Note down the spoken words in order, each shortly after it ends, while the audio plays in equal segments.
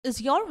Is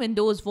your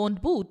Windows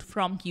won't boot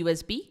from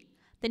USB?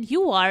 Then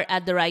you are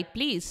at the right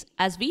place,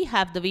 as we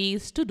have the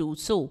ways to do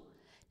so.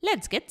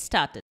 Let's get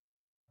started.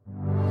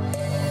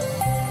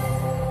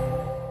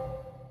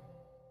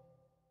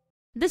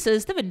 This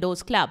is the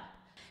Windows Club.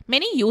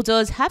 Many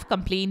users have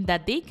complained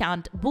that they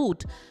can't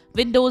boot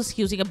Windows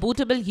using a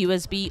bootable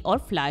USB or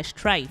flash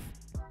drive.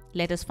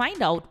 Let us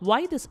find out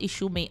why this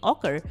issue may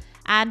occur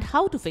and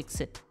how to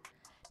fix it.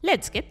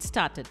 Let's get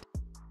started.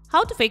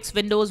 How to fix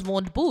Windows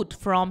won't boot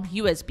from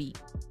USB.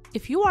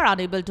 If you are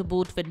unable to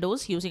boot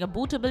Windows using a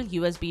bootable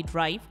USB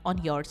drive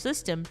on your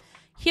system,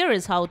 here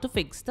is how to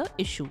fix the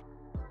issue.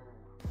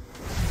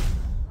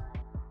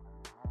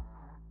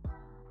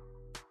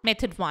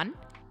 Method 1.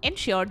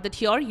 Ensure that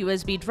your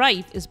USB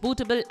drive is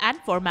bootable and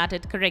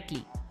formatted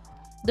correctly.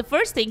 The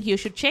first thing you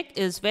should check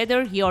is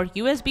whether your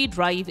USB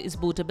drive is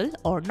bootable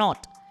or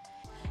not.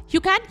 You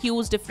can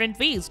use different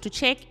ways to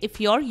check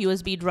if your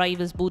USB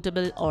drive is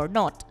bootable or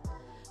not.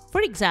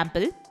 For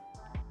example,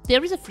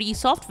 there is a free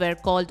software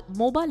called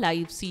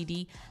Mobile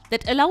CD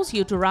that allows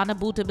you to run a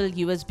bootable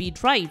USB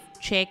drive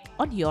check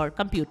on your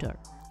computer.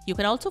 You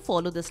can also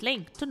follow this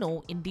link to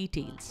know in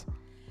details.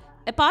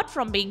 Apart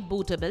from being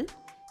bootable,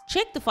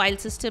 check the file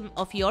system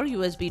of your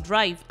USB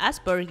drive as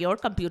per your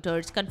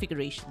computer's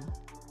configuration.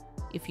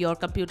 If your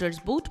computer's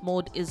boot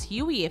mode is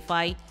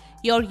UEFI,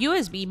 your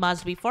USB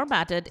must be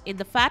formatted in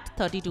the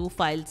FAT32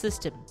 file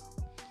system.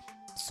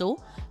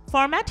 So,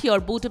 format your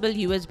bootable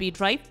USB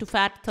drive to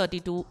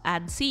FAT32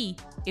 and see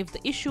if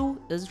the issue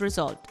is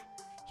resolved.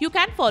 You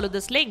can follow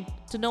this link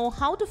to know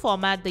how to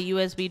format the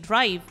USB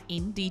drive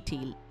in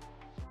detail.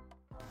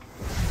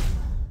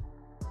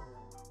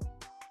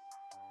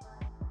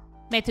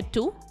 Method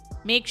 2.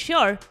 Make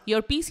sure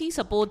your PC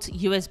supports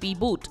USB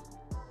boot.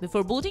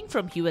 Before booting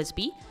from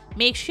USB,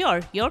 make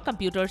sure your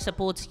computer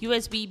supports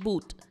USB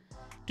boot.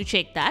 To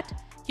check that,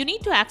 you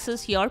need to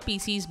access your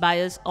PC's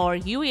BIOS or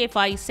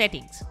UEFI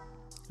settings.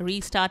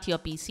 Restart your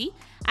PC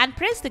and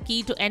press the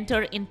key to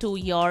enter into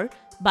your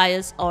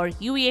BIOS or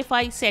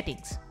UEFI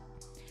settings.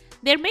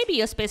 There may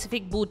be a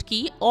specific boot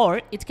key,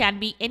 or it can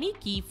be any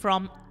key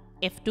from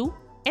F2,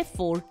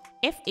 F4,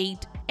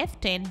 F8,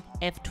 F10,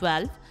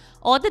 F12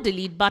 or the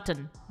delete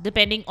button,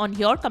 depending on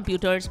your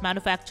computer's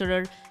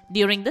manufacturer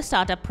during the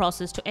startup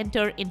process to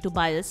enter into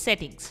BIOS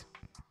settings.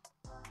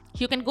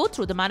 You can go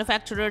through the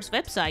manufacturer's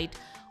website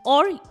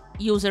or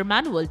user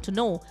manual to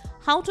know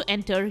how to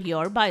enter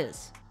your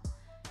BIOS.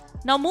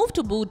 Now move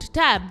to Boot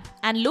tab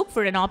and look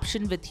for an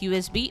option with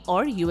USB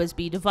or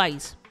USB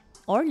device,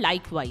 or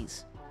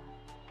likewise.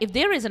 If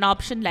there is an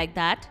option like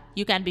that,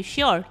 you can be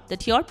sure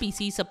that your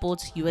PC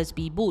supports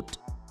USB boot.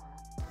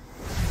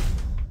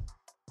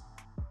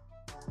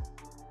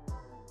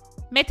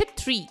 Method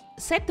 3.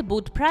 Set the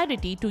boot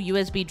priority to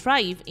USB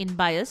drive in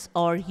BIOS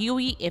or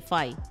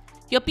UEFI.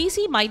 Your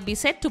PC might be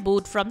set to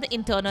boot from the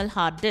internal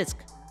hard disk.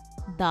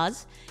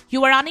 Thus,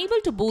 you are unable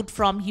to boot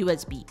from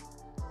USB.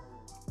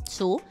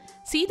 So,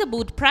 see the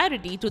boot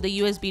priority to the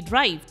USB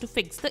drive to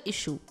fix the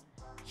issue.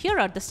 Here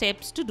are the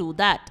steps to do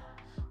that.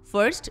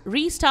 First,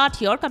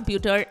 restart your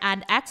computer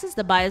and access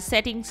the BIOS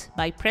settings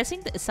by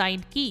pressing the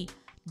assigned key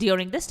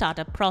during the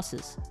startup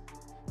process.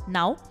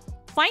 Now,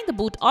 find the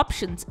boot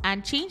options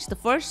and change the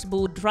first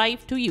boot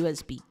drive to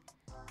USB.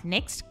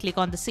 Next, click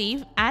on the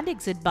Save and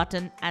Exit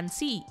button and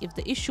see if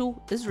the issue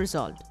is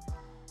resolved.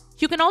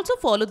 You can also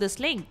follow this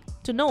link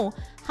to know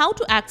how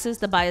to access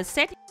the BIOS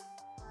settings.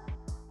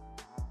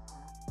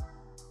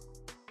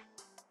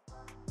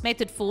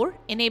 Method 4.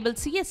 Enable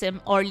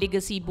CSM or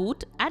legacy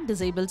boot and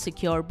disable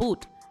secure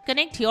boot.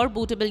 Connect your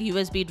bootable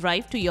USB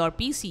drive to your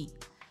PC.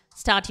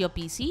 Start your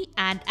PC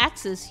and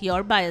access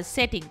your BIOS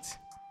settings.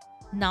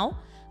 Now,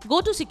 go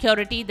to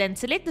Security, then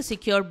select the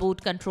Secure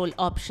Boot Control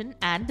option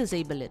and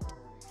disable it.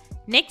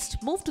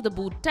 Next, move to the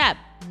Boot tab,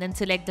 then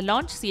select the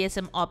Launch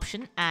CSM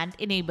option and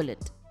enable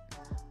it.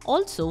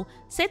 Also,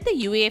 set the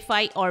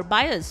UEFI or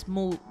BIOS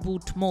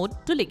boot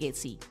mode to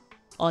Legacy.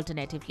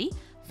 Alternatively,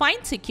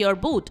 find Secure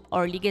Boot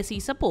or Legacy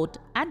Support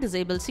and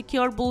disable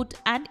Secure Boot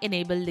and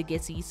enable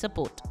Legacy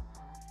Support.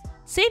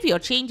 Save your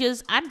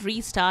changes and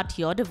restart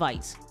your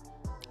device.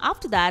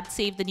 After that,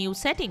 save the new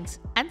settings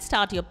and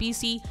start your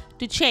PC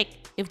to check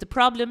if the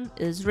problem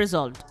is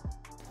resolved.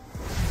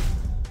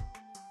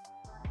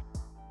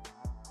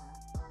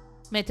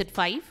 Method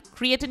 5.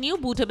 Create a new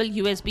bootable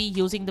USB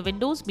using the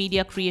Windows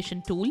Media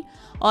Creation tool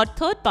or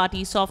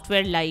third-party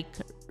software like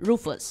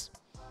Rufus.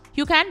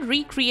 You can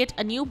recreate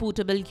a new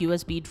bootable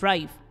USB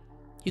drive.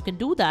 You can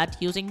do that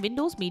using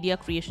Windows Media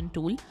Creation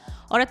tool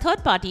or a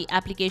third-party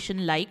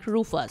application like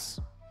Rufus.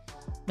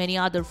 Many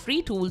other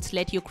free tools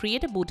let you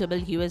create a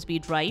bootable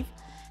USB drive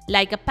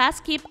like a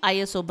Pascape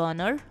ISO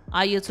burner,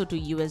 ISO to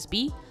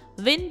USB,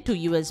 Win to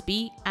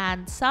USB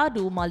and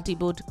Sadu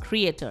Multiboot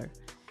Creator.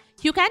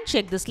 You can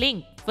check this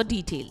link for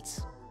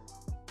details.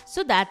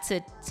 So that's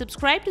it.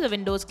 Subscribe to the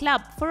Windows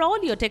Club for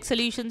all your tech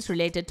solutions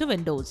related to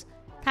Windows.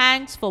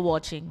 Thanks for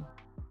watching.